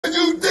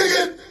Can you dig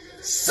it,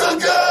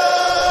 sucker?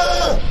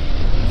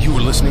 You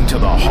are listening to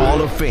the Hall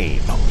of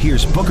Fame.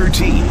 Here's Booker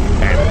T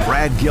and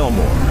Brad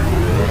Gilmore.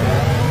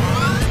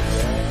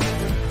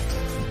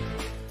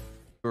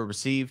 Were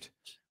received.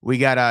 We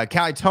got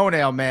Cali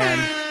Toenail, man.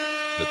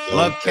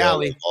 Love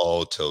Cali.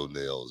 All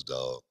toenails,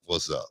 dog.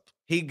 What's up?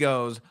 He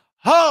goes,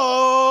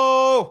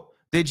 ho!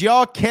 Did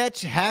y'all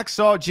catch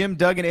Hacksaw Jim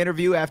Duggan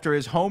interview after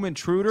his home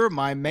intruder?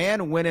 My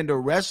man went into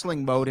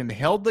wrestling mode and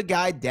held the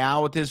guy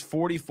down with his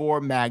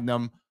 44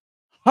 Magnum.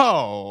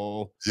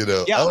 Ho! You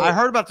know, Yeah, I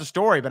heard about the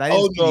story, but I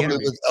didn't see the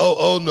interview.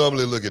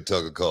 Normally look at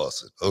Tucker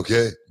Carlson,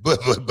 okay?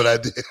 But I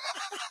did.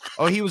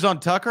 Oh, he was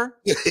on Tucker?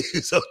 Yeah, he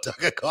was on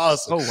Tucker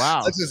Carlson. Oh,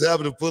 wow. I just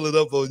happened to pull it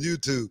up on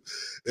YouTube,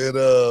 and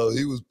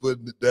he was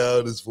putting it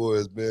down as far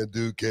as, man,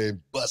 dude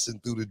came busting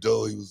through the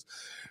door. He was,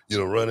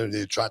 running.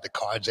 He tried to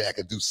carjack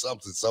and do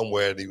something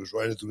somewhere, and he was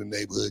running through the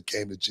neighborhood,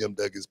 came to Jim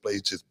Duggan's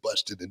place, just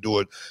busted the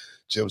door.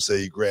 Jim said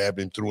he grabbed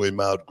him, threw him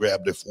out,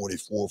 grabbed the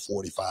 44,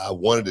 45,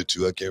 one of the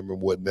two. I can't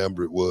remember what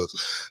number it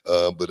was,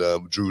 but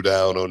drew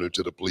down on him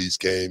till the police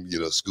came,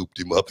 scooped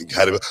him up and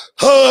got him,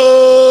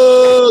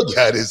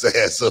 got his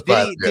ass up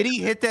out there. Did he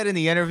hit that in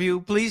the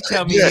interview? Please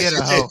tell me he hit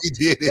a hoe. He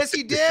did. Yes,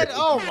 he did?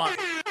 Oh, my.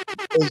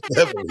 Most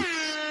definitely.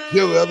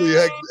 I mean,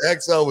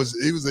 Hacksaw was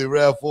in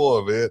rap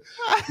form, man.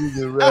 He was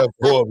in rap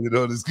form,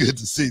 It's good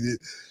to see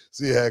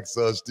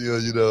Hacksaw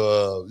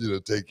still,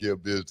 take care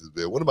of business,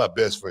 man. One of my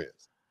best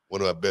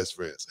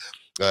friends.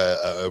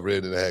 I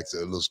read in a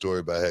little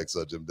story about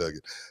Hacksaw Jim Duggan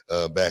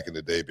back in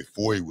the day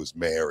before he was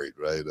married,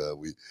 right?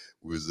 We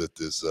was at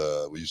this,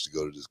 we used to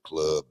go to this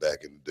club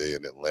back in the day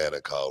in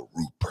Atlanta called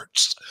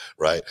Rupert's,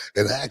 right?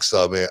 And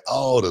Hacksaw, man,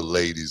 all the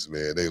ladies,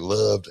 man, they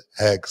loved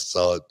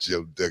Hacksaw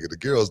Jim Duggan. The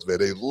girls, man,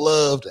 they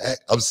loved,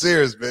 I'm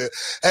serious, man.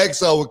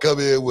 Hacksaw would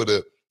come in with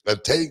a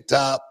tank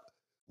top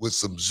with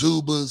some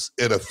Zubas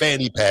and a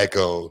fanny pack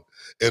on.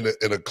 In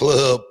a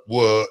club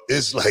where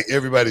it's like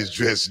everybody's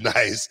dressed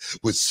nice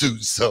with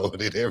suits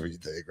on and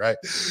everything, right?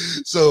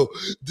 So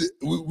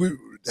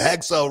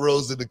Hacksaw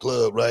rose in the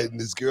club, right? And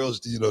this girl,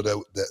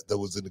 that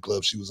was in the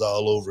club, she was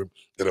all over him,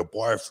 and her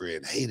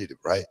boyfriend hated him,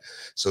 right?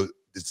 So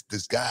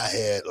this guy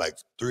had like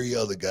 3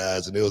 other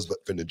guys, and they was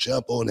finna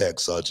jump on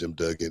Hacksaw Jim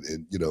Duggan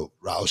and,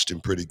 roused him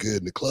pretty good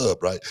in the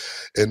club, right?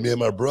 And me and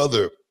my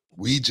brother,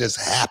 we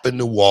just happened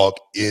to walk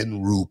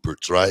in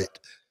Rupert's, right?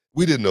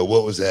 We didn't know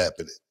what was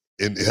happening.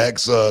 And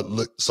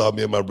Hacksaw saw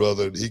me and my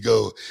brother, and he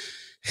go,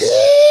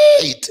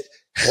 hate.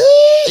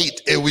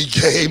 And we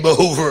came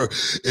over,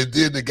 and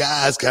then the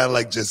guys kind of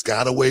like just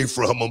got away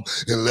from him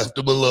and left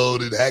him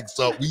alone. And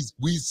Hacksaw,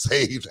 we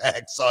saved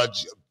Hacksaw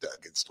Jim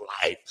Duggan's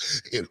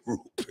life in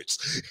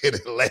Rupert's in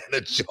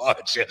Atlanta,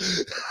 Georgia.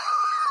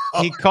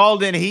 He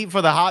called in heat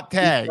for the hot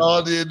tag. He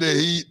called in the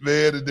heat,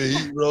 man, and the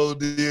heat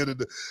rolled in,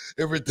 and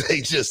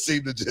everything just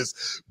seemed to just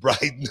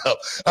brighten up.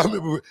 I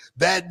remember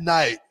that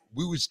night,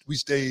 we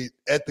stayed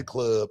at the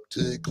club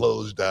till it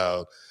closed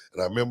down,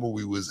 and I remember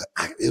it was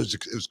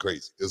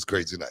crazy. It was a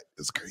crazy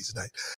night.